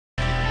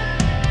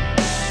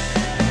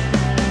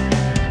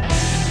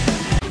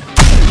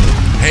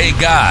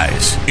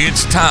Guys,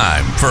 it's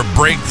time for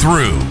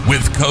Breakthrough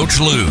with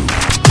Coach Lou.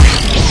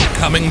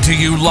 Coming to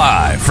you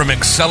live from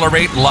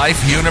Accelerate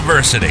Life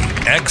University,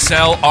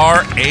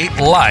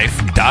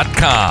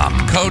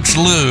 XLR8Life.com. Coach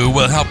Lou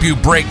will help you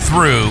break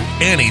through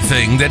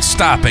anything that's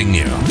stopping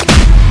you.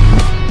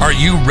 Are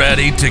you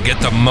ready to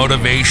get the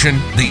motivation,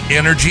 the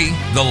energy,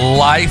 the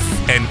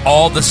life, and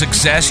all the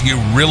success you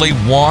really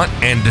want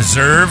and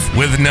deserve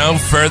with no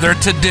further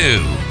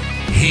ado?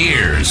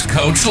 Here's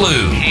Coach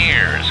Lou.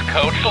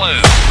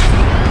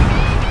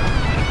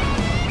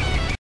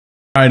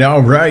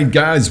 All right,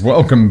 guys,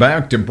 welcome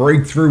back to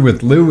Breakthrough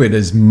with Lou. It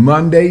is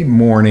Monday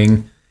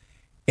morning,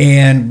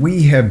 and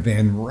we have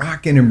been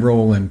rocking and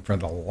rolling for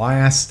the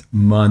last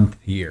month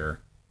here.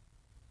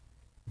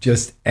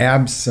 Just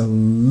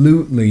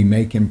absolutely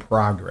making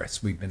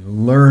progress. We've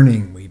been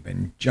learning, we've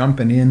been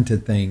jumping into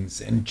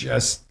things, and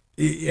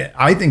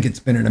I think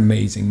it's been an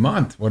amazing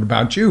month. What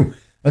about you?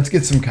 Let's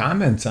get some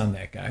comments on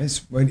that,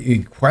 guys. What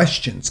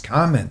questions,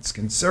 comments,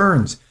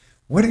 concerns?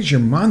 What has your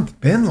month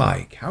been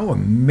like? How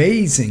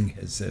amazing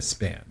has this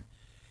been?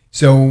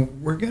 So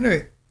we're going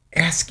to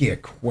ask you a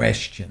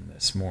question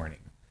this morning,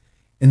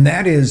 and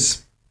that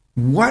is,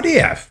 what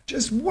if,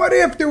 just what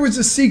if there was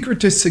a secret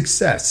to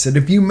success, that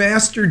if you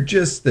mastered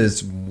just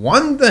this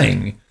one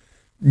thing,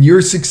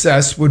 your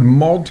success would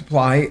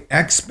multiply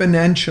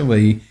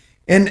exponentially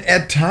and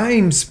at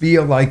times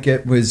feel like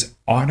it was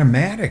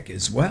automatic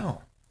as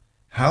well?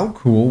 How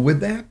cool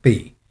would that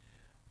be?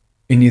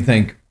 And you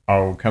think,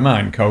 oh, come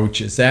on,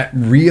 Coach, is that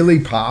really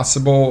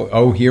possible?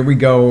 Oh, here we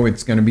go.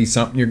 It's going to be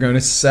something you're going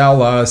to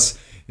sell us.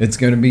 It's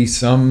going to be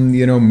some,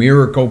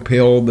 miracle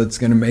pill that's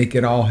going to make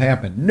it all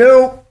happen.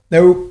 No.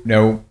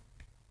 And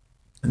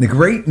the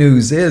great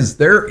news is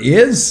there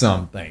is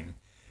something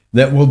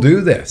that will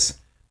do this.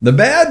 The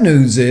bad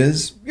news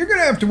is you're going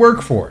to have to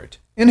work for it.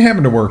 And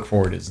having to work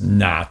for it is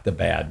not the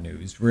bad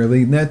news,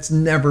 really. That's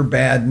never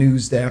bad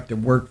news, to have to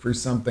work for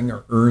something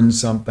or earn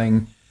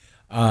something.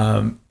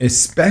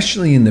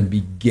 Especially in the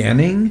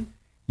beginning,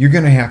 you're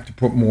going to have to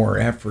put more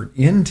effort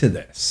into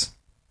this.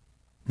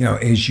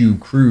 As you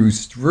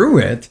cruise through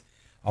it,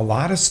 a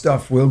lot of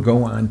stuff will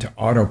go on to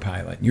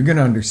autopilot. You're going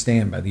to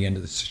understand by the end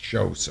of the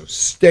show. So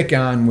stick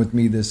on with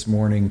me this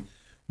morning.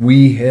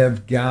 We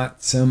have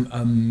got some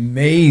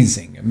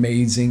amazing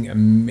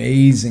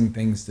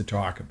things to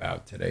talk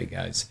about today,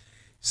 guys.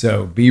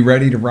 So be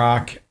ready to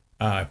rock.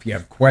 If you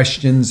have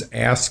questions,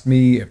 ask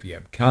me. If you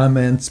have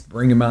comments,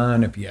 bring them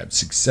on. If you have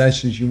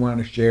successes you want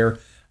to share,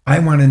 I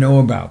want to know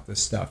about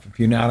this stuff. If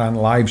you're not on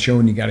a live show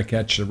and you got to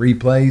catch the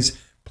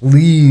replays,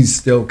 please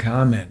still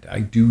comment. I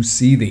do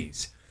see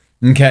these.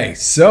 Okay,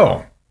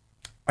 so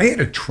I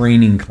had a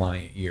training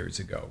client years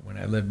ago when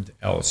I lived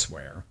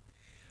elsewhere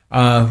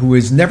who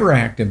was never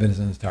active in his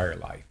entire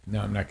life.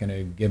 Now, I'm not going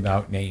to give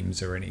out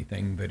names or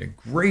anything, but a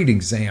great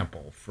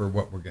example for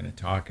what we're going to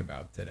talk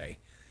about today.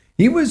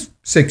 He was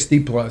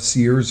 60 plus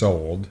years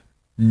old,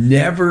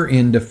 never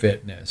into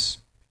fitness,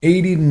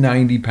 80 to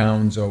 90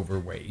 pounds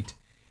overweight,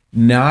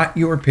 not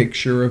your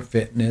picture of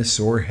fitness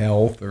or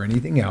health or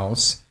anything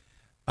else.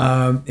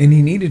 And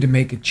he needed to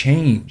make a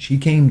change. He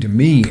came to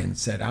me and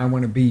said, I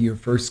want to be your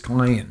first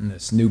client in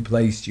this new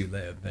place you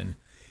live, and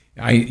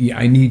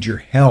I need your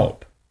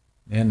help.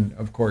 And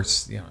of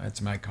course,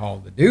 that's my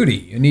call to duty.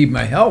 You need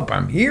my help.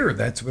 I'm here.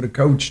 That's what a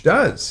coach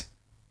does.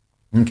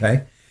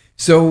 Okay.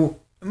 So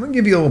I'm going to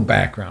give you a little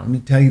background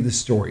and tell you the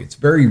story. It's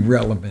very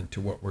relevant to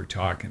what we're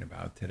talking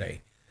about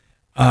today.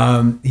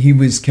 He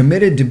was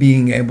committed to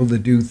being able to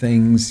do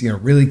things,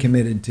 really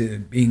committed to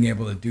being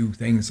able to do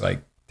things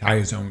like tie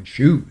his own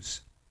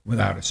shoes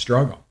without a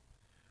struggle,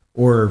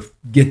 or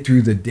get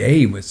through the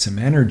day with some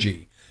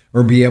energy,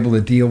 or be able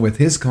to deal with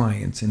his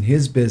clients and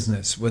his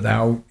business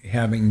without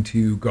having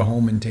to go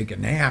home and take a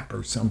nap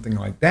or something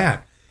like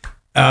that.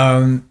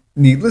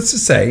 Needless to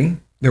say,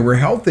 there were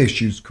health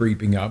issues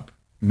creeping up,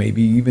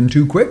 maybe even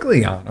too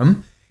quickly on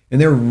him,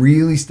 and they're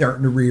really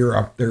starting to rear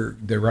up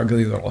their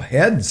ugly little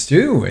heads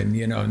too. And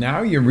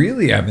now you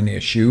really have an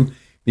issue,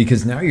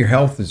 because now your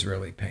health is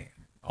really paying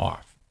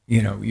off.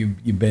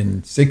 You've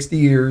been 60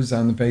 years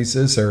on the face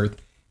of this earth,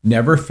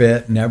 never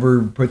fit,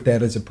 never put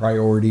that as a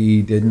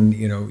priority, didn't,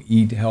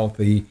 eat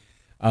healthy.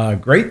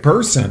 Great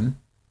person,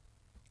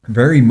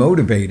 very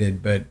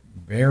motivated, but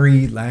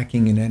very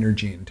lacking in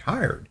energy and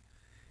tired.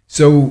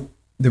 So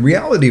the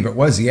reality of it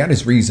was, he had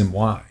his reason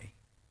why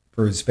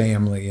for his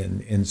family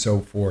and so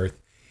forth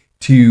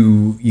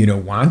to,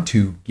 want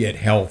to get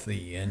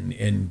healthy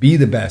and be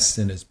the best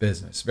in his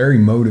business, very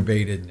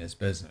motivated in his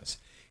business.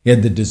 He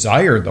had the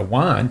desire, the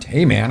want.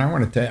 Hey, man, I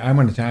want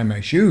to tie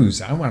my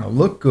shoes. I want to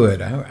look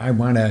good. I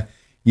want to,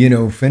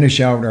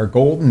 finish out our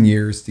golden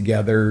years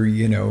together,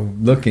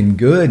 looking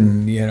good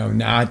and,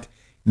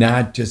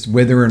 not just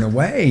withering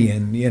away.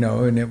 And,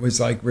 and it was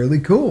like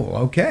really cool.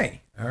 Okay.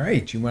 All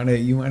right. You want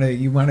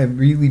to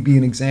really be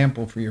an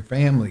example for your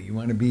family. You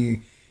want to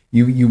be,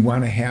 you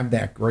want to have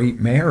that great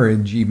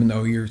marriage, even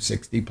though you're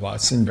 60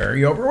 plus and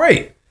very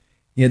overweight.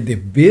 He had the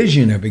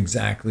vision of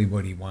exactly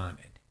what he wanted,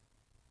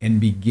 and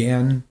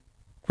began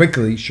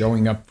quickly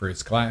showing up for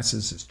his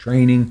classes, his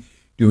training,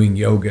 doing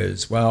yoga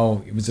as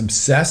well. He was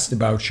obsessed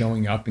about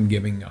showing up and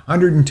giving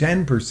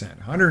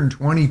 110%,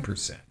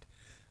 120%.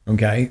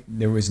 Okay,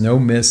 there was no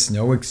miss,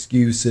 no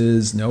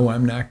excuses, no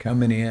I'm not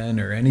coming in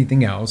or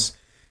anything else.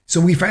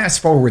 So we fast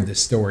forward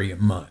this story a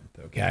month,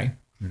 okay?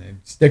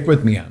 And stick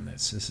with me on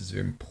this. This is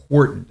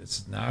important. This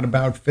is not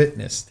about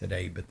fitness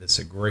today, but this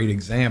is a great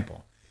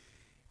example.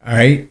 All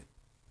right,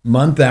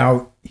 month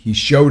out, he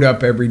showed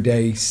up every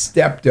day,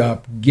 stepped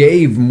up,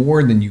 gave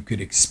more than you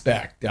could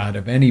expect out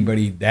of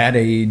anybody that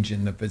age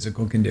and the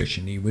physical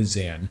condition he was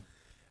in.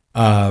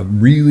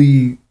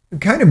 Really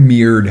kind of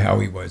mirrored how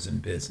he was in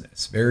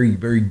business. Very,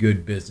 very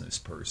good business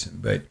person,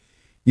 but,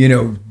 you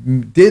know,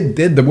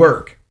 did the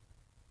work.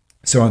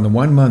 So on the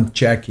 1 month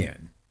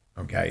check-in,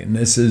 okay, and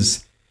this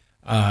is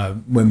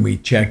when we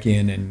check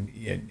in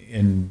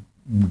and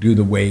do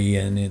the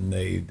weigh-in and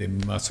the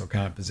muscle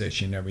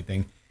composition and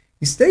everything,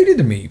 he stated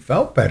to me he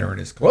felt better and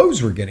his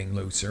clothes were getting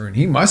looser and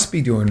he must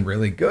be doing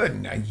really good.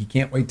 And he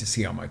can't wait to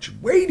see how much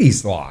weight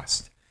he's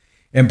lost.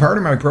 And part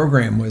of my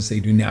program was they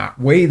do not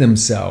weigh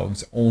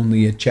themselves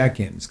only at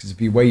check-ins, because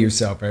if you weigh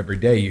yourself every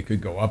day, you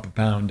could go up a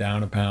pound,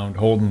 down a pound,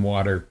 holding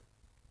water.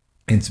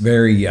 It's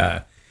very,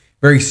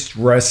 very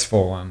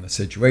stressful on the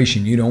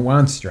situation. You don't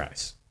want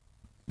stress.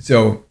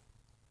 So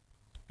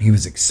he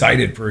was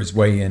excited for his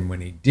weigh-in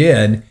when he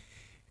did.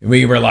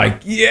 We were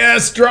like,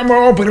 yes, drum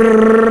roll.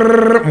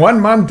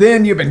 1 month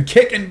in, you've been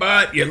kicking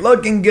butt. You're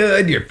looking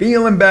good. You're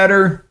feeling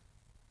better.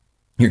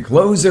 Your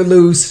clothes are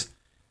loose.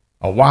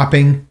 A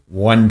whopping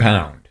 1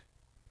 pound.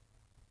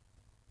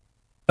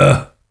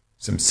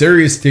 Some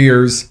serious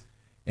tears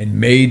and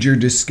major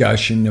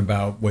discussion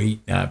about weight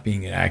not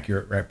being an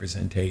accurate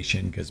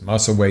representation because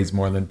muscle weighs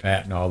more than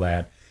fat and all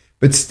that.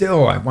 But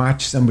still, I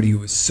watched somebody who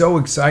was so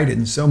excited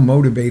and so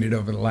motivated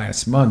over the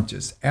last month.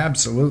 Just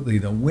absolutely,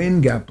 the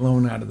wind got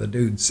blown out of the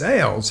dude's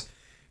sails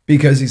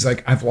because he's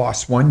like, I've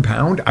lost 1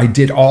 pound. I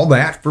did all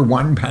that for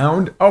 1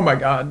 pound. Oh my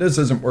God, this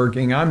isn't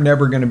working. I'm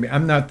never going to be,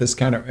 I'm not this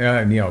kind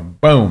of,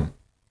 boom.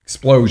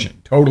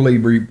 Explosion, totally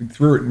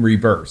threw it in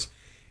reverse.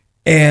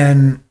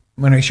 And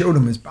when I showed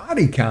him his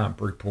body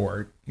comp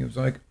report, he was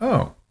like,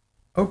 oh,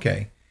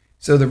 okay.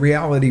 So the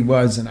reality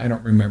was, and I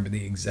don't remember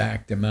the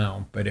exact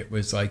amount, but it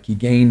was like he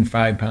gained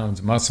 5 pounds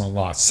of muscle and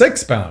lost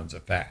 6 pounds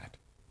of fat,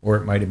 or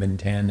it might have been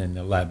 10 and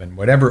 11,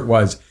 whatever it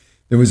was.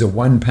 There was a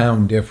 1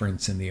 pound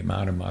difference in the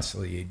amount of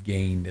muscle he had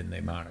gained and the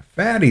amount of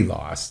fat he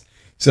lost.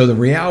 So the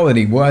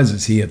reality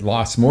was he had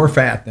lost more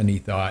fat than he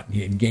thought, and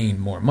he had gained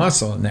more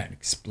muscle, and that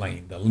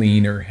explained the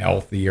leaner,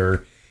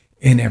 healthier,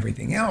 and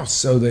everything else.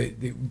 So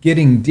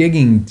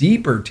digging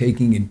deeper,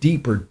 taking a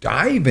deeper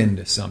dive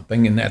into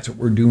something, and that's what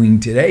we're doing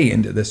today,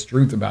 into this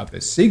truth about the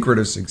secret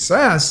of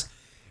success,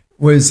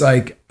 was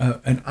like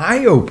an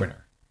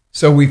eye-opener.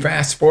 So we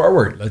fast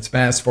forward. Let's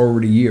fast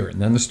forward a year,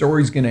 and then the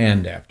story's going to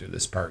end after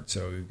this part.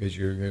 So because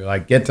you're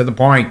like, get to the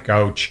point,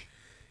 coach.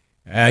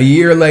 A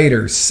year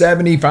later,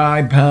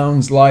 75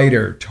 pounds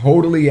lighter,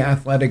 totally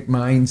athletic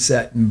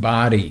mindset and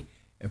body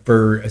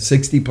for a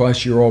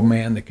 60-plus-year-old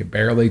man that could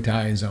barely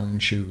tie his own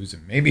shoes.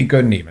 And maybe he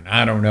couldn't even.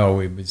 I don't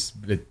know. It was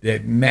a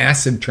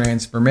massive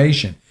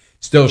transformation.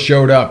 Still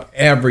showed up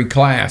every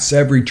class,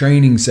 every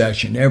training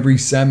session, every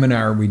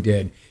seminar we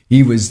did.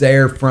 He was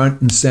there front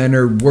and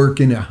center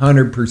working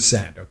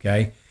 100%,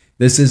 okay?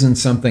 This isn't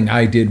something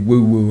I did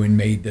woo-woo and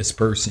made this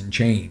person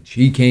change.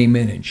 He came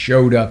in and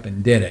showed up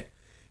and did it.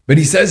 But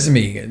he says to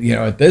me,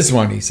 at this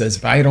one, he says,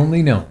 if I had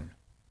only known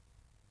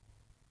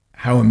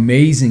how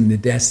amazing the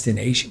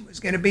destination was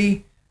going to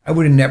be, I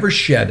would have never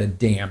shed a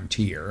damn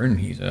tear. And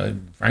he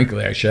said,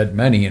 frankly, I shed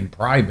many in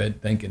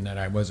private, thinking that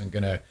I wasn't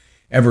going to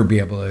ever be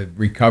able to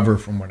recover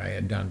from what I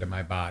had done to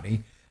my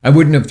body. I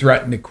wouldn't have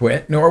threatened to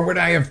quit, nor would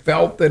I have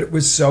felt that it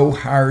was so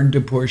hard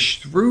to push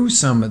through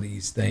some of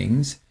these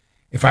things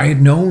if I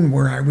had known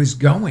where I was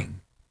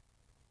going.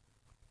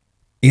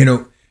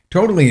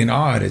 Totally in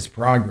awe at his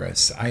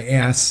progress, I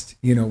asked,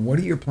 what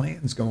are your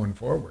plans going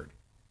forward?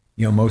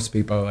 Most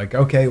people are like,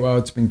 okay, well,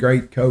 it's been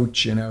great,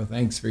 coach.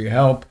 Thanks for your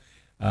help.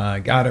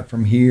 Got it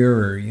from here.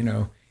 Or,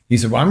 he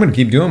said, well, I'm going to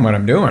keep doing what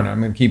I'm doing.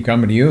 I'm going to keep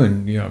coming to you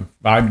and,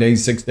 5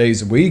 days, 6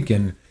 days a week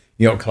and,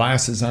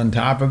 classes on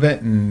top of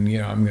it. And,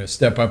 I'm going to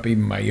step up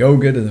even my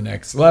yoga to the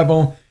next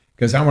level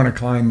because I want to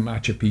climb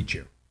Machu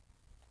Picchu.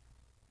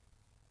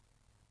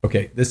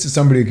 Okay, this is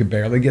somebody who could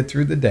barely get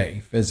through the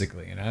day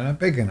physically, and I'm not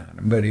picking on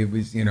him, but it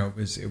was, he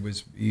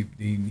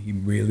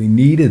really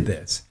needed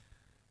this.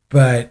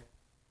 But,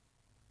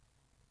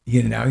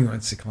 now he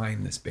wants to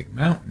climb this big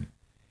mountain.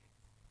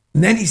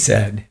 And then he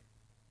said,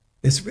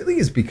 this really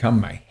has become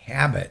my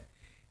habit,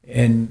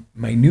 and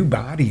my new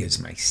body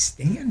is my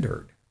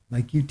standard,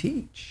 like you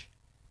teach.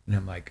 And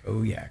I'm like,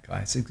 oh yeah,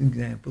 classic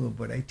example of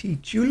what I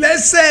teach. You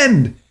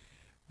listened!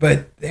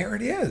 But there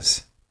it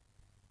is.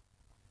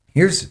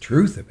 Here's the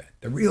truth of it.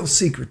 The real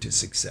secret to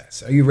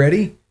success. Are you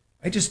ready?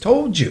 I just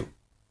told you.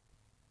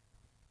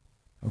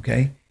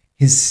 Okay?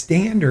 His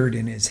standard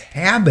and his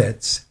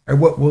habits are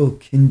what will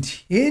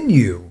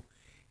continue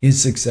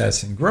his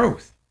success and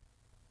growth.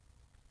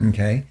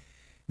 Okay?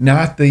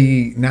 not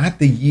the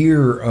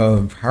year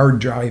of hard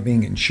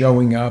driving and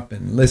showing up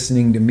and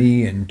listening to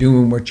me and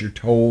doing what you're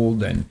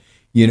told and,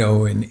 you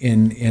know,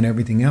 and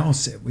everything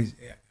else. It was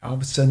all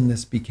of a sudden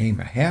this became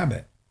a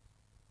habit.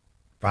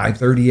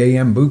 5:30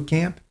 a.m. boot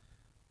camp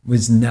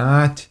was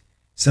not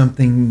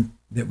something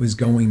that was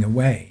going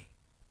away.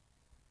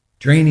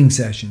 Training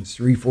sessions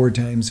 3-4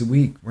 times a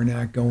week were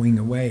not going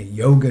away.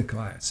 Yoga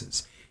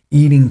classes,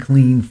 eating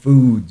clean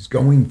foods,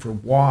 going for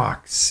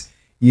walks,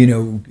 you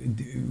know,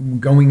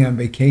 going on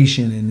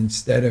vacation, and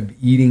instead of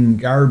eating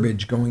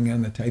garbage, going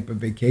on the type of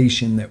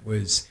vacation that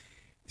was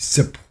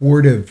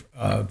supportive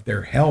of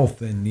their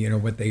health and, you know,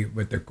 what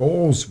their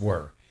goals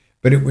were.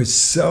 But it was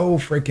so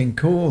freaking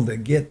cool to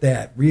get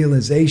that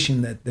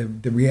realization that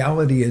the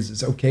reality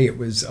is okay, it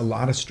was a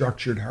lot of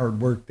structured hard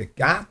work that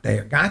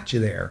got you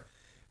there,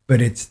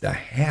 but it's the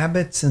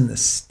habits and the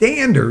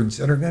standards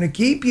that are going to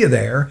keep you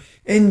there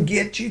and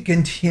get you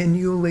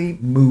continually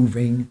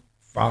moving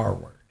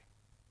forward.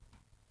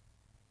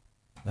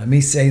 Let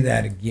me say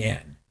that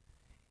again.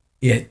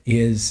 It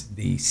is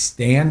the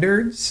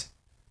standards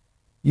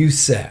you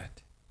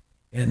set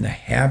and the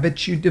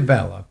habits you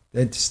develop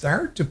that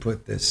start to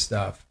put this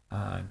stuff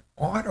on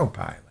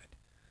autopilot.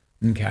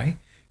 Okay?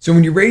 So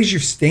when you raise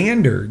your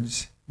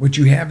standards, what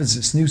you have is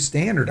this new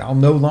standard. I'll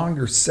no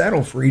longer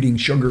settle for eating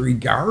sugary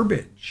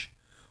garbage,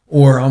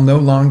 or I'll no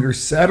longer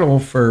settle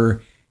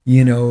for,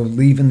 you know,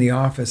 leaving the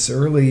office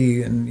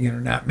early and, you know,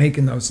 not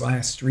making those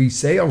last 3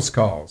 sales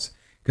calls.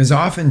 Because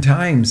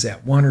oftentimes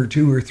that 1 or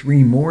 2 or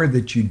 3 more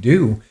that you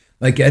do,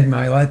 like Ed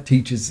Mylett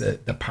teaches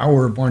the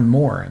power of 1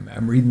 more.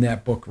 I'm reading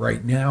that book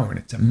right now, and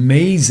it's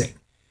amazing.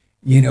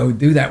 You know,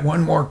 do that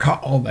 1 more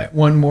call, that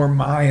 1 more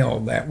mile,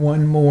 that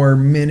 1 more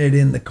minute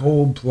in the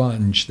cold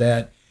plunge,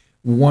 that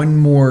 1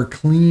 more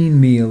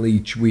clean meal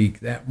each week,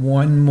 that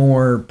 1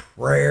 more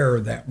prayer,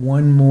 that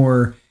 1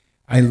 more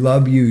I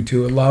love you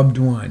to a loved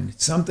one.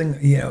 Something,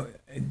 you know,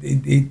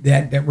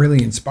 that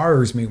really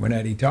inspires me when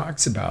Eddie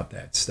talks about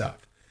that stuff.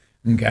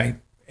 Okay.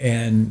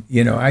 And,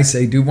 you know, I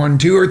say do 1,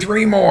 2, or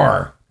 3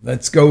 more.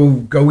 Let's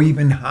go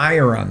even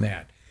higher on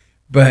that.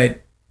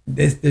 But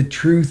the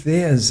truth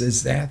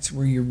is that's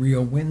where your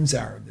real wins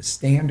are. The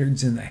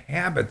standards and the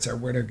habits are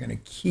what are going to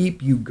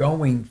keep you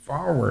going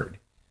forward.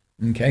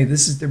 Okay,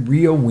 this is the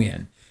real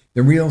win,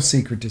 the real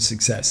secret to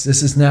success.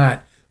 This is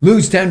not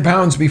lose 10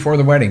 pounds before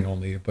the wedding,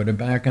 only to put it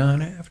back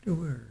on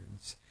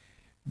afterwards.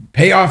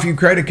 Pay off your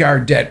credit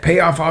card debt, pay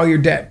off all your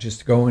debt, just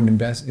to go and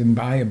invest and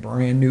buy a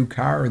brand new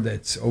car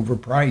that's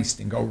overpriced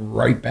and go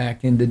right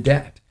back into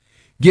debt.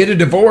 Get a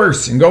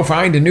divorce and go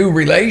find a new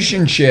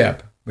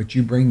relationship. But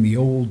you bring the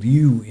old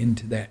you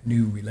into that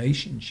new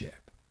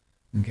relationship.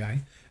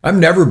 Okay? I've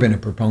never been a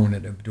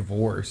proponent of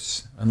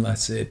divorce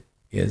unless it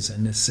is a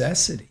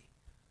necessity.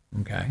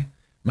 Okay?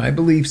 My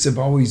beliefs have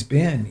always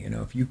been, you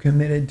know, if you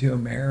committed to a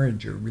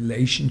marriage or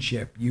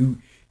relationship, you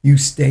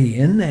stay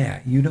in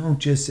that. You don't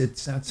just,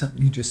 it's not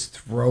something you just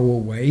throw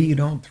away. You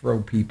don't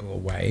throw people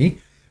away.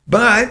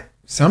 But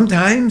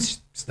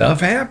sometimes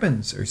stuff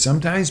happens, or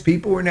sometimes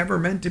people were never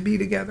meant to be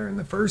together in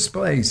the first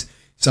place.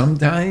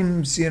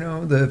 Sometimes, you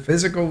know, the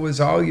physical was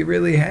all you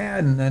really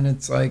had, and then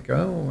it's like,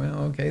 oh, well,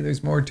 okay,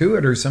 there's more to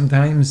it. Or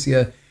sometimes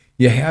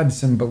you had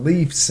some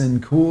beliefs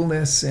and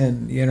coolness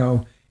and, you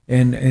know,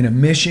 and a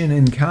mission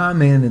in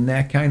common, and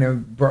that kind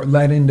of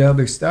led into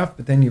other stuff.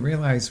 But then you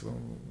realize, well,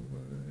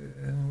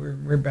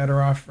 we're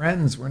better off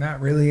friends. We're not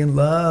really in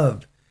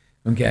love.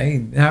 Okay,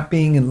 not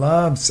being in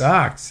love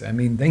sucks. I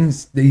mean,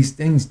 these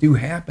things do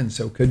happen.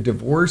 So could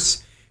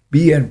divorce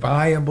be a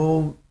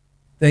viable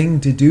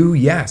thing to do?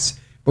 Yes.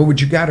 But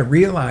what you got to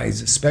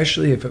realize,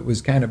 especially if it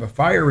was kind of a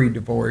fiery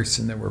divorce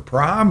and there were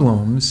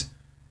problems,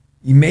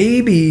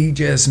 maybe,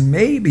 just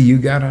maybe, you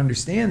got to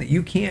understand that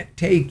you can't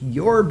take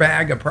your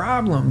bag of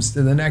problems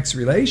to the next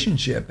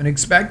relationship and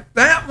expect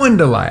that one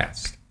to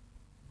last.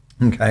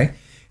 Okay?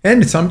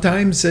 And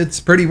sometimes it's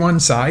pretty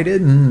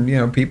one-sided, and, you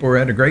know, people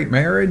had a great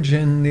marriage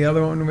and the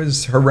other one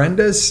was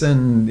horrendous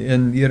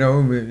and you know,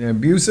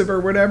 abusive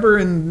or whatever,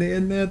 and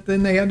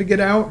then they had to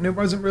get out, and it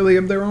wasn't really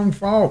of their own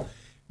fault.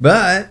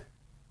 But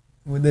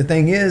the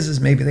thing is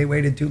maybe they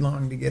waited too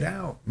long to get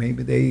out.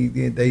 Maybe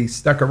they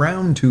stuck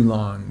around too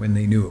long when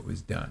they knew it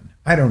was done.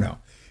 I don't know.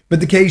 But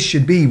the case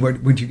should be,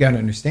 what you got to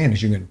understand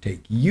is you're going to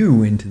take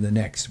you into the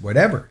next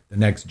whatever, the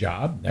next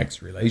job,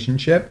 next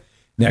relationship,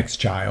 next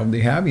child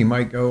you have. You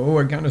might go, oh,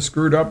 I kind of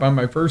screwed up on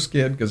my first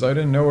kid because I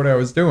didn't know what I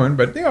was doing.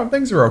 But, you know,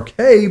 things are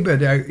okay. But,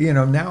 you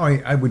know, now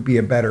I would be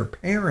a better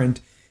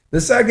parent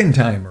the second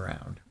time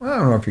around. Well, I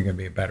don't know if you're going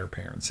to be a better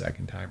parent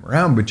second time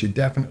around, but you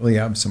definitely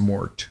have some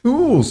more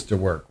tools to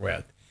work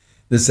with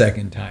the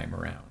second time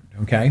around,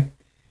 okay?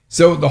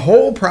 So the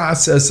whole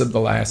process of the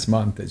last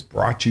month has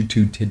brought you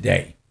to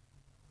today,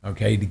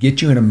 okay, to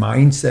get you in a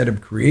mindset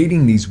of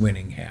creating these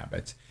winning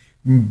habits,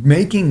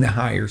 making the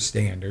higher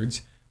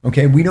standards,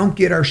 okay? We don't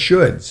get our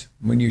shoulds.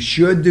 When you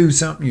should do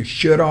something, you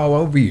should all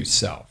over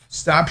yourself.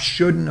 Stop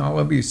shoulding all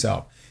over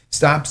yourself.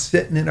 Stop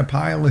sitting in a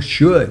pile of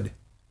should,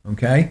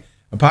 okay?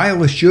 A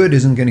pile of should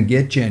isn't going to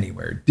get you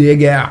anywhere.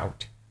 Dig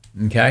out,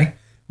 okay?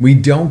 We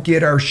don't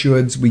get our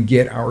shoulds, we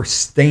get our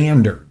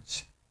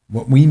standards.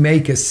 What we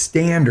make a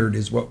standard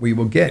is what we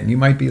will get. And you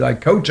might be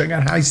like, Coach, I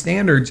got high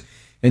standards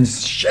and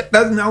shit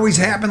doesn't always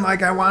happen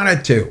like I want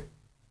it to.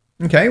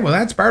 Okay, well,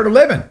 that's part of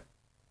living.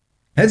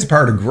 That's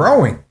part of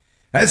growing.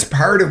 That's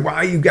part of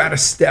why you got to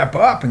step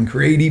up and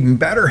create even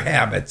better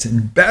habits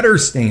and better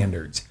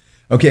standards.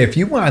 Okay, if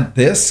you want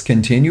this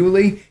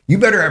continually, you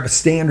better have a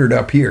standard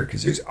up here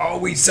because there's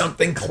always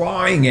something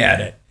clawing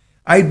at it.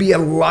 I'd be a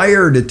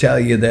liar to tell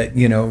you that,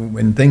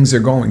 when things are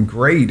going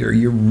great or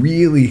you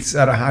really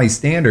set a high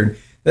standard,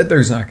 that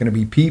there's not going to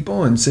be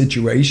people and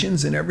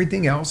situations and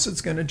everything else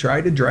that's going to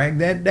try to drag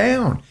that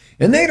down.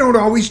 And they don't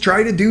always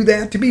try to do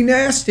that to be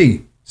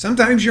nasty.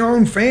 Sometimes your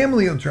own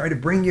family will try to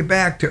bring you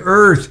back to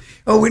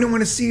earth. Oh, we don't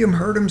want to see him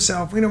hurt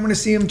himself. We don't want to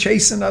see him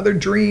chase another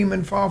dream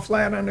and fall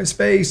flat on his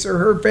face or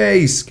her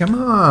face. Come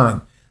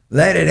on,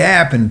 let it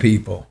happen,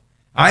 people.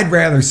 I'd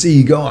rather see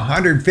you go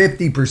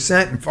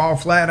 150% and fall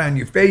flat on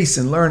your face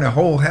and learn a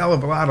whole hell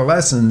of a lot of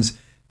lessons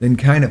than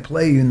kind of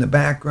play in the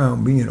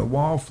background being a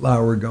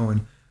wallflower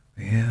going,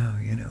 yeah,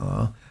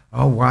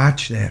 I'll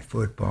watch that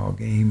football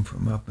game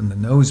from up in the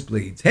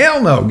nosebleeds.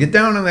 Hell no, get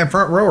down on that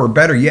front row or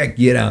better yet,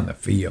 get on the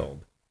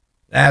field.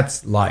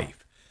 That's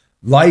life.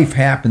 Life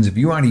happens. If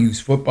you want to use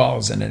football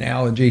as an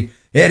analogy,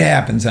 it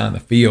happens on the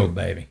field,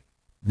 baby.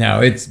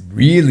 Now, it's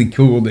really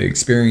cool to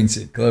experience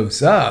it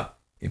close up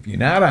if you're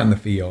not on the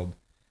field,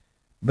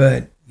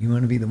 but you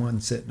want to be the one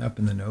sitting up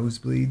in the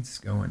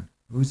nosebleeds going,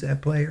 who's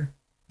that player?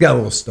 Got a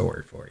little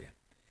story for you.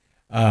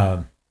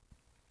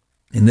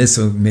 And this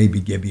will maybe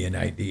give you an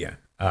idea.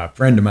 A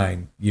friend of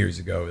mine years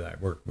ago that I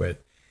worked with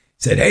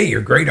said, hey,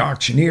 you're a great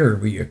auctioneer.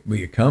 Will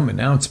you come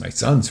announce my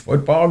son's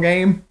football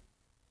game?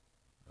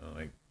 I'm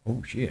like,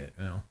 oh, shit.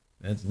 Well,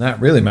 that's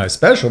not really my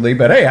specialty,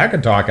 but hey, I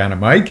can talk on a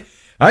mic.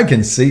 I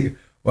can see.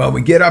 Well,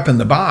 we get up in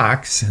the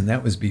box, and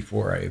that was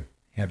before I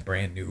had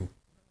brand new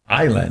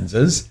eye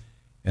lenses.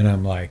 And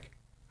I'm like,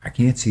 I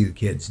can't see the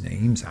kids'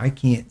 names. I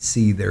can't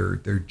see their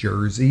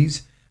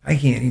jerseys. I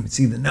can't even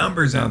see the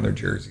numbers on their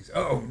jerseys.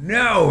 Oh,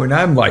 no. And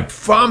I'm like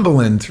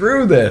fumbling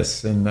through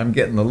this. And I'm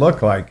getting the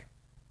look like,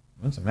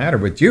 what's the matter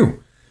with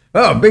you?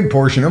 Well, a big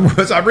portion of it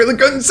was I really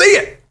couldn't see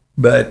it.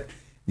 But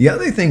the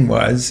other thing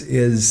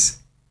is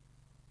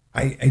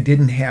I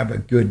didn't have a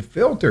good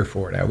filter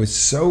for it. I was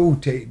so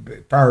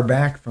far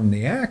back from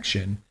the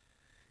action.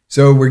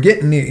 So we're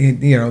getting,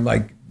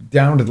 like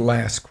down to the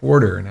last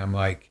quarter. And I'm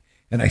like,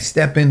 and I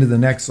step into the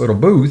next little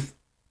booth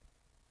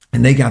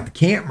and they got the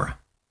camera.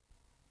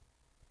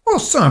 Oh,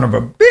 son of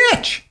a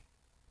bitch.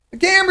 The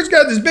camera's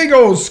got this big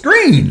old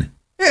screen.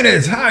 It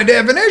is high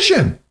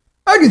definition.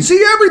 I can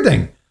see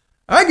everything.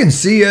 I can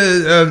see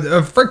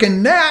a freaking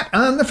gnat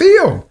on the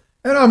field.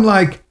 And I'm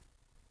like,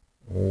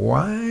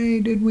 why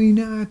did we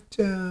not,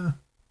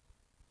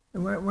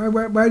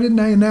 why didn't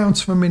I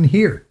announce from in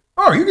here?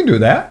 Oh, you can do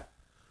that.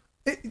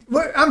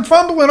 I'm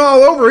fumbling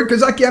all over it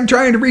because I'm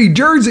trying to read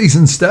jerseys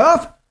and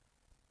stuff.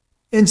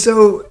 And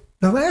so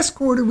the last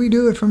quarter, we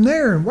do it from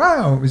there. And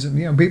wow, it was,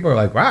 people are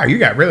like, wow, you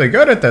got really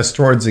good at this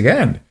towards the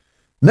end.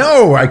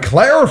 No, I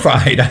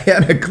clarified. I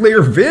had a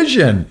clear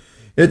vision.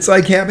 It's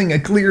like having a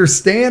clear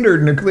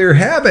standard and a clear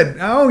habit.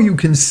 Now you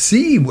can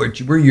see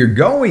where you're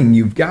going.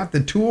 You've got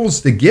the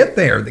tools to get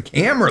there. The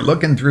camera,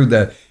 looking through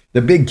the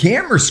big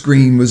camera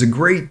screen, was a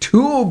great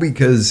tool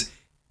because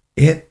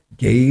it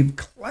gave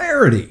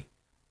clarity.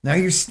 Now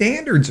your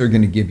standards are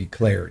going to give you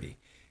clarity.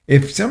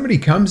 If somebody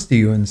comes to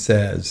you and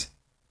says,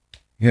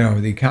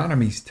 the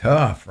economy's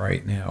tough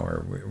right now,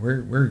 or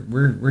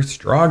we're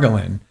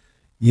struggling,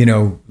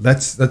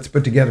 let's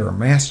put together a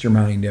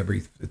mastermind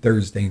every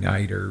Thursday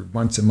night or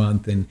once a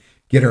month and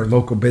get our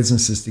local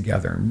businesses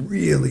together and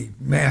really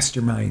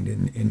mastermind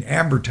and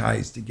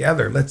advertise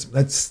together. Let's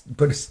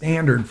put a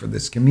standard for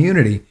this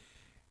community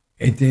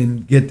and then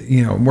get,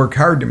 work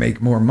hard to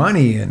make more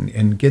money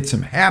and get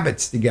some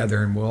habits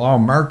together, and we'll all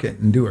market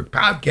and do a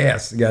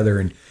podcast together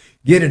and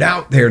get it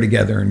out there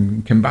together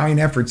and combine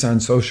efforts on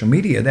social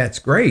media. That's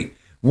great.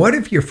 What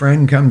if your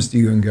friend comes to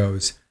you and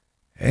goes,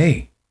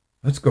 hey,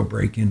 let's go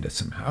break into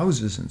some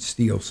houses and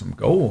steal some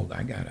gold.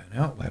 I got an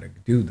outlet, a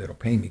dude that'll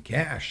pay me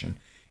cash, and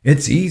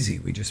it's easy.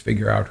 We just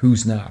figure out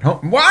who's not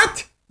home.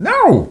 What?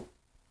 No,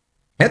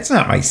 that's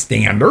not my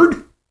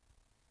standard.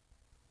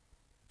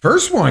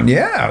 First one,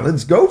 yeah,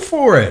 let's go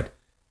for it.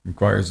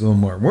 Requires a little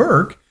more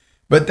work,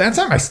 but that's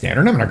not my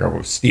standard. I'm not going to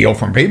go steal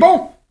from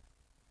people.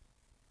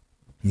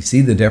 You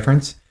see the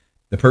difference?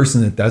 The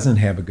person that doesn't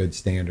have a good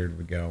standard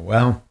would go,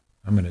 well,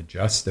 I'm going to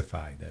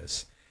justify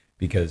this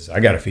because I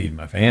got to feed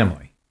my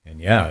family.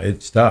 And yeah,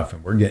 it's tough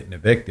and we're getting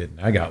evicted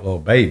and I got little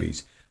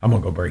babies. I'm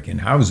going to go break in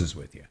houses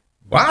with you.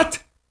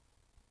 What?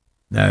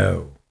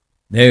 No,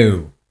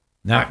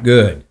 not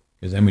good.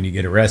 Because then when you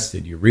get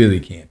arrested, you really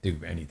can't do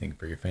anything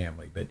for your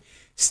family. But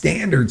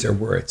standards are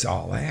where it's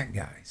all at,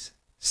 guys.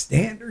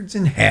 Standards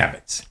and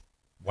habits.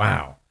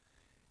 Wow.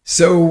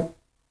 So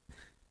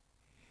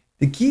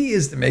the key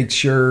is to make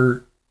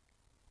sure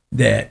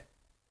that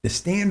the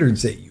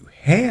standards that you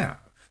have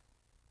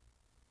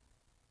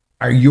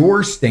are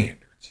your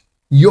standards,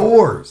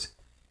 yours,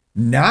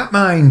 not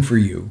mine for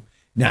you,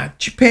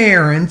 not your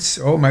parents.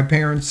 Oh, my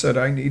parents said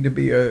I need to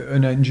be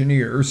an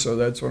engineer, so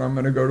that's what I'm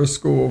going to go to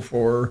school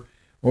for.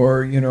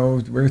 Or, you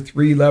know, we're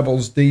 3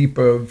 levels deep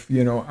of,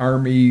 you know,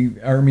 army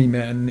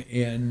men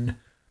in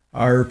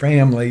our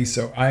family,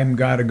 so I'm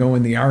got to go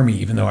in the Army,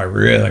 even though I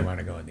really want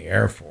to go in the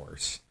Air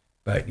Force.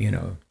 But, you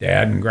know,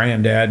 Dad and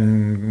Granddad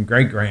and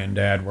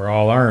great-granddad were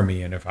all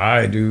Army, and if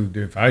I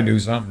do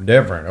something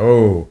different,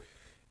 oh,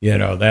 you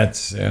know,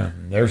 that's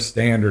their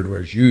standard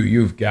was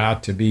you've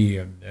got to be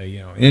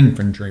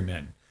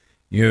infantryman.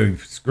 You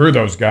screw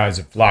those guys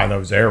that fly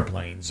those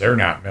airplanes. They're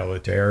not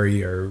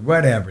military, or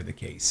whatever the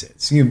case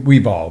is.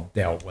 We've all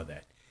dealt with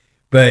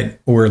it.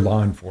 Or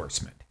law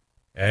enforcement.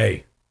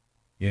 Hey,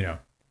 you know,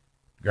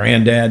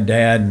 Granddad,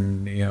 Dad,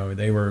 and you know,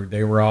 they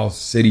were all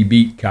city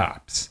beat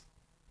cops.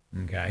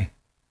 Okay.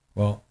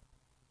 Well,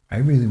 I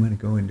really want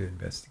to go into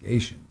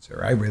investigations,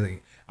 or I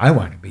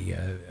want to be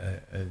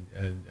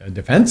a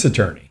defense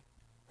attorney.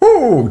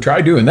 Whoo,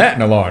 try doing that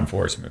in a law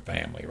enforcement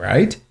family,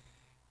 right?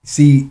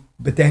 See,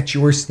 but that's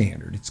your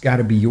standard. It's got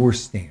to be your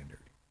standard.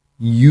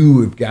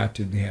 You have got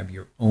to have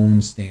your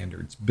own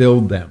standards,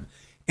 build them,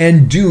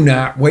 and do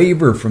not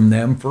waver from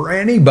them for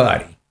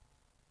anybody.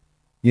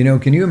 You know,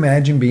 can you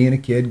imagine being a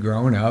kid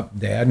growing up?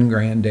 Dad and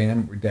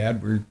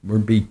Granddad were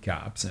beat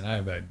cops, and I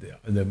have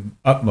the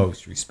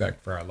utmost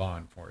respect for our law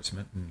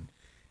enforcement. And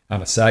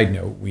on a side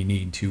note, we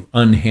need to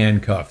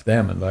unhandcuff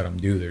them and let them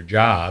do their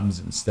jobs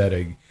instead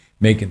of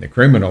making the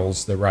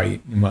criminals the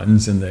right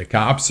ones and the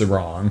cops the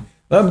wrong.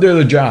 Let them do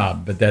the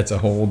job, but that's a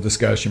whole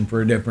discussion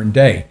for a different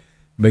day.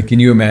 But can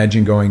you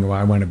imagine going, well,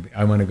 I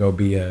want to go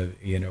be a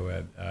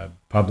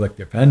public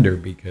defender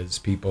because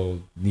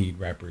people need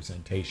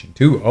representation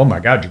too. Oh my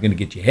God, you're going to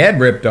get your head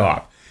ripped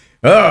off.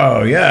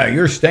 Oh yeah,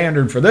 your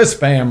standard for this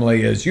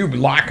family is you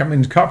lock them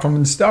and cuff them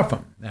and stuff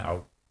them.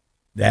 Now,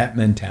 that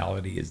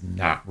mentality is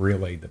not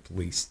really the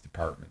police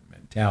department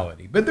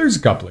mentality, but there's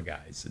a couple of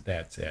guys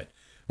that's it.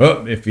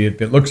 Well, if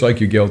it looks like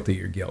you're guilty,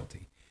 you're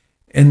guilty.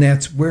 And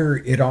that's where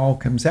it all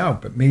comes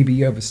out. But maybe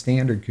you have a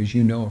standard because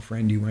you know a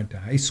friend you went to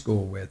high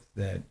school with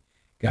that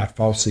got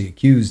falsely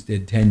accused,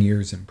 did 10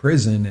 years in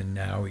prison, and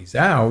now he's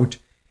out,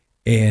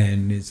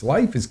 and his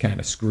life is kind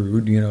of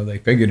screwed. You know, they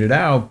figured it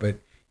out, but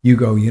you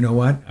go, you know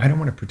what? I don't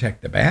want to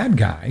protect the bad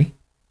guy.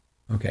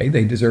 Okay,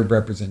 they deserve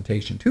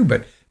representation too.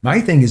 But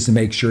my thing is to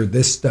make sure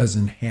this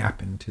doesn't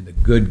happen to the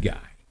good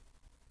guy.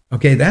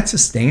 Okay, that's a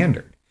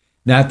standard.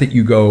 Not that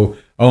you go,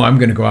 oh, I'm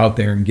going to go out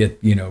there and get,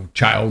 you know,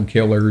 child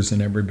killers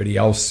and everybody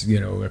else, you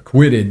know,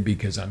 acquitted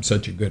because I'm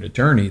such a good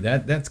attorney.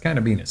 That's kind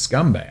of being a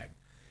scumbag,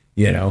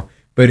 you know.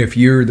 But if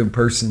you're the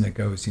person that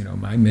goes, you know,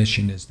 my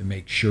mission is to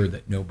make sure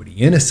that nobody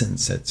innocent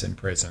sits in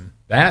prison,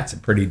 that's a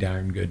pretty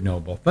darn good,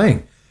 noble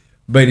thing.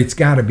 But it's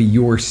got to be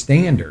your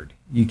standard.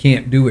 You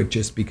can't do it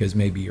just because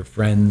maybe your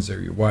friends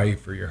or your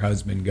wife or your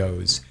husband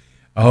goes,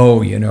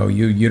 oh, you know,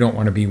 you don't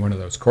want to be one of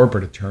those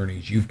corporate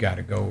attorneys. You've got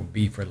to go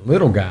be for the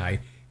little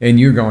guy. And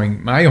you're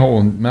going, my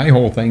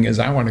whole thing is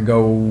I want to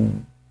go,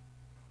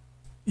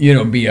 you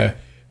know, be a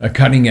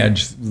cutting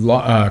edge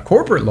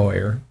corporate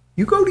lawyer.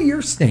 You go to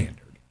your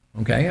standard,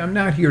 okay? I'm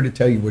not here to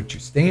tell you what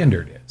your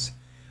standard is.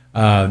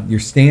 Your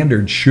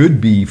standard should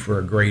be for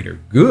a greater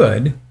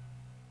good,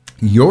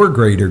 your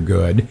greater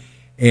good,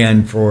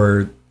 and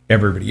for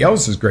everybody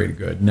else's greater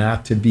good,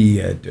 not to be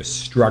a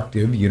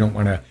destructive. You don't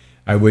want to,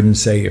 I wouldn't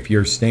say if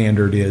your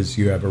standard is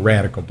you have a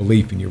radical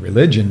belief in your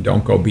religion,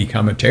 don't go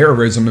become a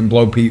terrorist and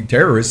blow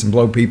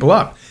people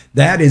up.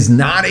 That is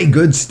not a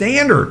good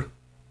standard.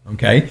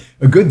 Okay,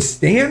 a good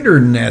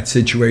standard in that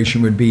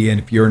situation would be, and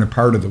if you're in a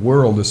part of the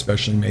world,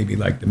 especially maybe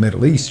like the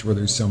Middle East, where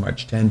there's so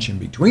much tension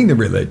between the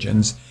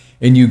religions,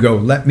 and you go,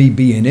 let me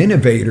be an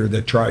innovator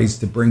that tries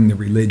to bring the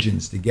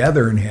religions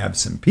together and have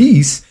some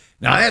peace.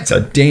 Now that's a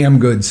damn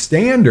good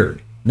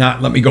standard.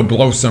 Not let me go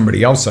blow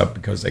somebody else up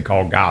because they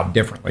call God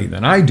differently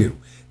than I do.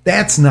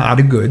 That's not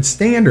a good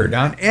standard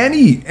on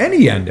any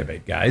end of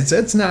it, guys.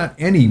 That's not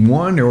any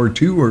 1 or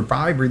 2 or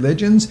 5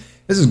 religions.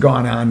 This has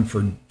gone on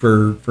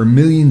for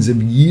millions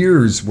of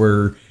years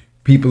where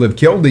people have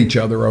killed each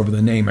other over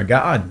the name of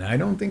God. And I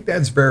don't think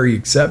that's very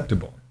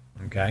acceptable,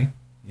 okay?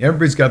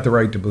 Everybody's got the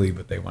right to believe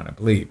what they want to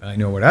believe. I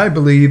know what I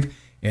believe,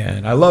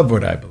 and I love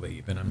what I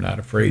believe, and I'm not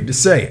afraid to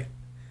say it.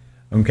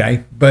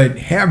 Okay, but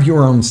have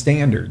your own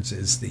standards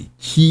is the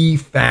key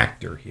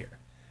factor here.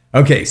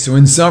 Okay, so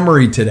in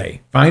summary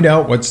today, find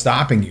out what's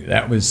stopping you.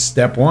 That was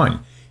step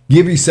 1.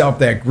 Give yourself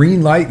that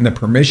green light and the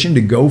permission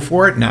to go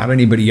for it, not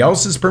anybody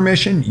else's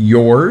permission,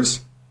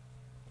 yours.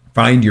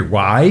 Find your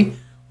why.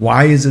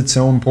 Why is it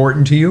so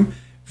important to you?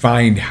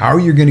 Find how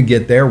you're going to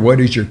get there. What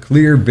is your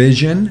clear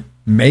vision?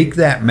 Make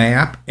that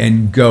map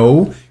and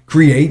go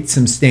create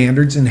some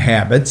standards and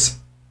habits.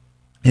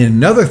 In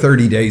another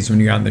 30 days when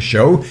you're on the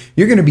show,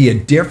 you're going to be a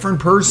different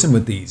person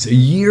with these. A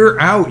year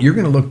out, you're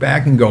going to look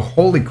back and go,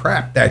 holy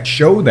crap, that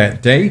show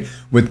that day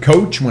with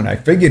Coach, when I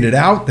figured it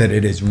out that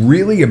it is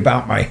really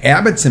about my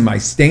habits and my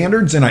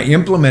standards, and I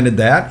implemented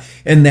that,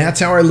 and that's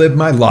how I live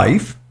my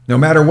life, no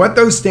matter what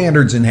those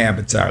standards and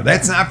habits are.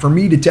 That's not for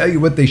me to tell you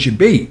what they should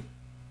be.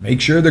 Make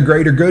sure the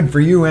greater good for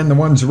you and the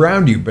ones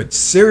around you. But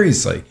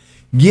seriously,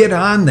 get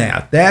on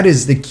that. That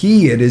is the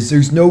key.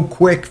 There's no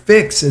quick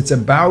fix. It's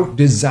about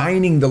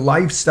designing the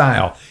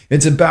lifestyle.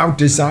 It's about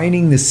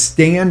designing the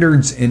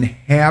standards and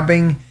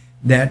having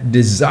that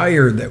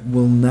desire that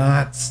will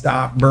not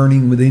stop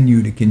burning within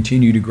you to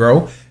continue to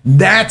grow.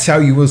 That's how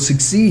you will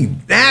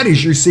succeed. That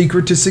is your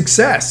secret to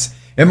success.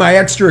 Am I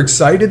extra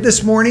excited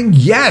this morning?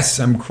 Yes,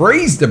 I'm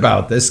crazed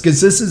about this because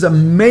this is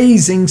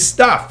amazing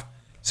stuff.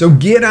 So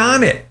get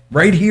on it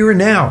right here and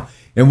now.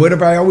 And what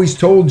have I always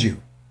told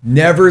you?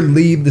 Never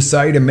leave the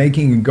site of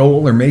making a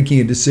goal or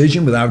making a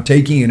decision without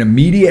taking an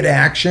immediate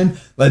action.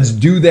 Let's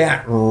do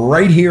that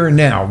right here and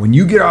now. When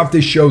you get off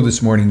this show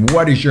this morning,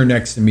 what is your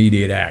next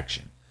immediate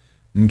action?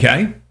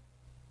 Okay?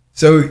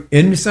 So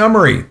in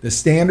summary, the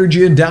standards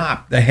you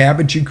adopt, the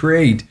habits you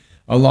create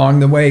along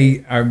the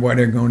way are what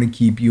are going to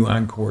keep you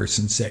on course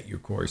and set your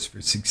course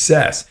for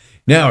success.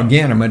 Now,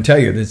 again, I'm going to tell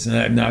you this.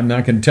 I'm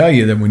not going to tell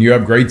you that when you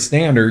have great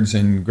standards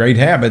and great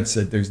habits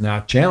that there's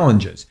not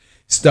challenges.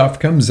 Stuff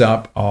comes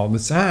up all the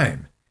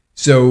time.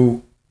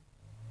 So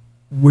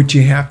what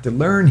you have to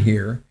learn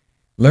here,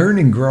 learn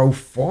and grow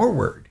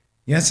forward.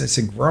 Yes, I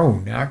said grow,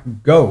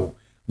 not go.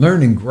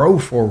 Learn and grow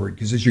forward,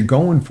 because as you're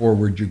going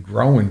forward, you're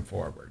growing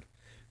forward.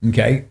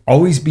 Okay?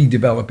 Always be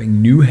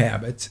developing new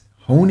habits,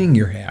 honing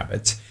your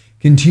habits,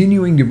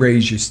 continuing to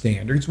raise your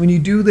standards. When you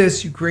do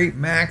this, you create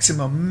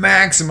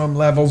maximum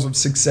levels of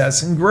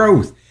success and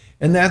growth.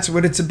 And that's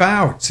what it's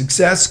about.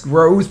 Success,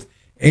 growth,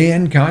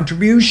 and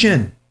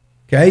contribution.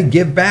 Okay?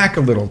 Give back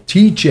a little.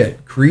 Teach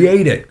it.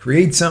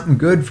 Create something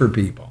good for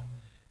people.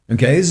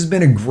 Okay? This has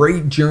been a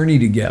great journey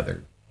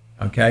together.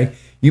 Okay?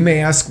 You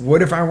may ask,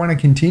 what if I want to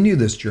continue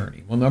this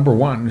journey? Well, number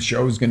one, the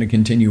show is going to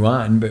continue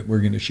on, but we're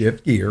going to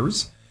shift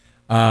gears.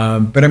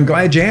 But I'm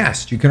glad you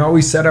asked. You can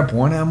always set up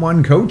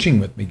one-on-one coaching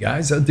with me,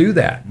 guys. I'll do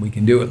that. We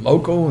can do it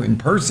local, in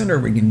person, or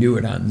we can do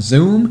it on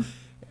Zoom.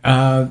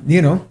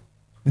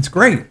 It's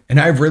great. And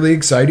I have really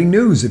exciting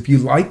news. If you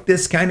like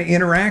this kind of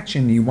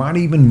interaction, you want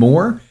even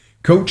more,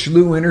 Coach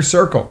Lou Inner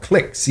Circle,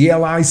 Click,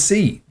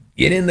 C-L-I-C.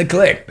 Get in the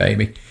click,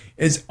 baby.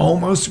 It's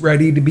almost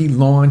ready to be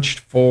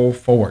launched full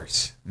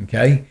force,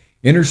 okay?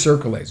 Inner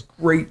Circle has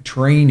great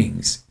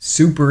trainings,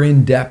 super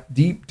in-depth,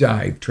 deep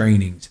dive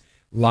trainings,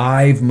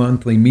 live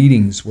monthly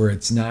meetings where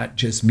it's not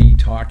just me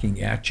talking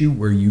at you,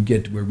 where we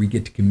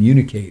get to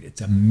communicate.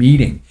 It's a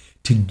meeting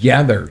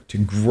together to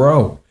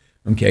grow,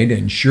 okay, to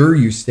ensure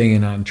you're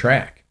staying on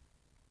track.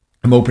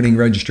 I'm opening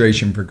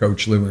registration for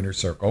Coach Lou Inner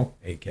Circle,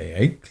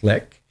 aka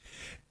Click,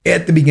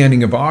 at the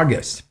beginning of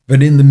August.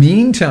 But in the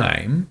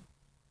meantime,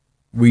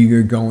 we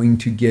are going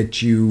to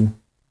get you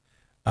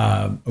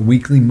a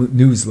weekly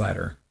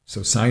newsletter.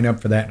 So sign up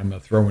for that. I'm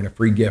going to throw in a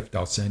free gift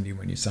I'll send you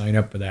when you sign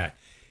up for that.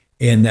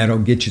 And that'll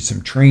get you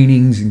some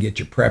trainings and get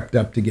you prepped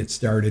up to get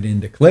started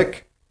into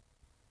Click.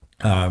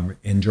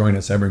 And join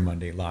us every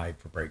Monday live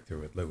for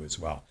Breakthrough with Lou as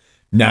well.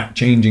 Not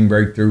changing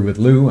Breakthrough with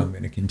Lou. I'm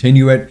going to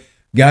continue it.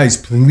 Guys,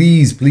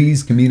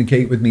 please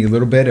communicate with me a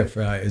little bit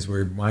as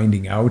we're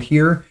winding out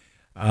here.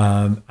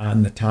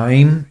 On the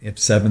time, if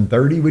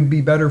 7:30 would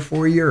be better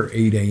for you, or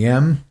 8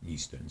 a.m.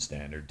 Eastern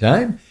Standard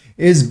Time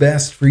is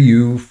best for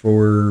you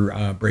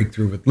for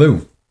Breakthrough with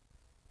Lou.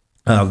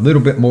 A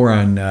little bit more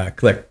on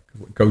Click,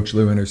 Coach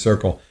Lou Inner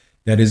Circle.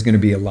 That is going to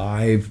be a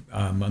live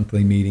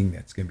monthly meeting.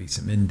 That's going to be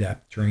some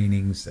in-depth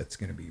trainings. That's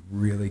going to be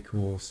really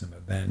cool, some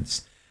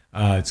events.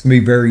 It's going to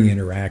be very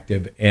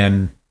interactive.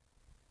 And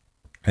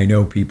I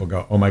know people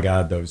go, oh my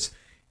God, those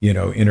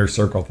Inner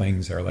Circle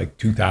things are like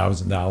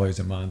 $2,000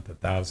 a month,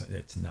 $1,000.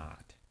 It's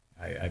not.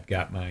 I've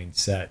got mine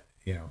set.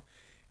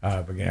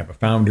 We're going to have a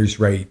founder's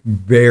rate,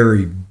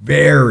 very,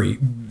 very,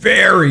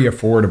 very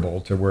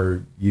affordable to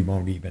where you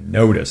won't even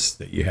notice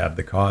that you have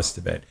the cost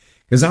of it.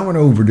 Because I want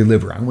to over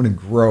deliver. I want to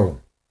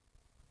grow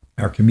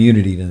our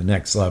community to the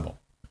next level.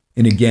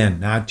 And again,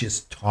 not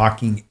just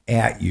talking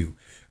at you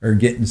or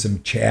getting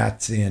some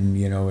chats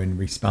in, and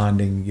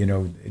responding,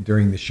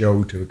 during the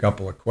show to a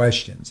couple of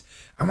questions.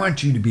 I want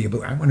to be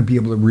able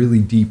to really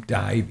deep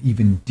dive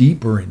even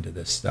deeper into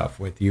this stuff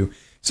with you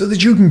so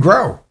that you can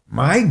grow.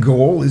 My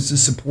goal is to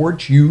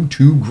support you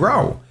to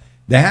grow.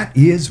 That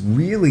is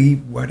really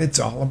what it's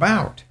all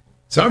about.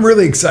 So I'm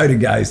really excited,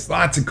 guys.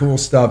 Lots of cool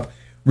stuff.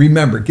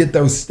 Remember, get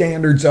those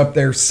standards up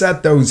there,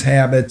 set those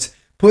habits,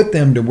 put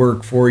them to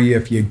work for you.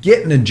 If you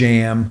get in a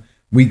jam,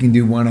 we can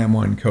do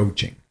one-on-one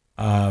coaching.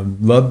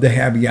 Love to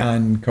have you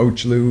on.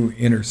 Coach Lou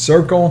Inner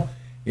Circle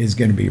is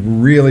going to be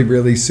really,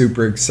 really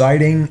super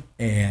exciting,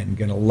 and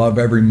going to love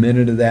every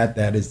minute of that.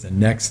 That is the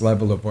next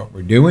level of what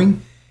we're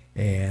doing.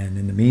 And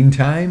in the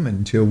meantime,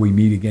 until we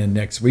meet again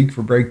next week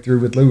for Breakthrough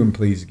with Lou, and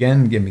please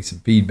again give me some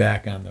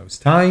feedback on those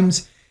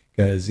times,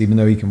 because even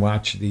though you can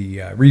watch the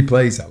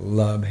replays, I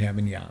love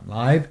having you on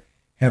live.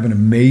 Have an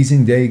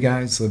amazing day,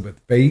 guys. Live with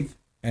faith,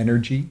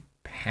 energy,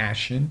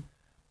 passion.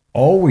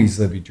 Always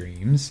live your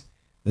dreams.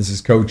 This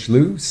is Coach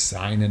Lou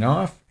signing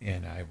off,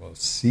 and I will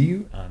see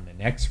you on the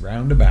next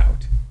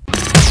roundabout.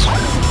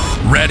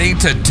 Ready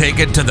to take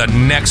it to the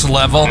next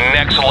level?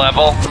 Next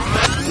level?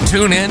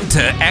 Tune in to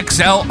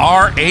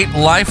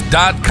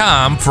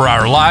XLR8Life.com for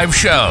our live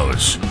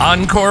shows,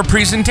 encore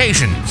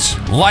presentations,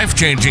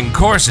 life-changing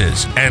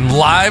courses, and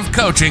live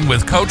coaching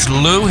with Coach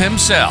Lou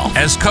himself.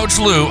 As Coach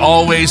Lou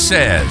always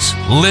says,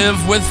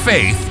 live with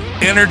faith,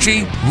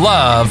 energy,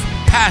 love,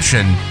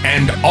 passion,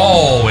 and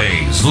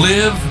always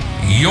live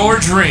your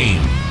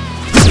dream.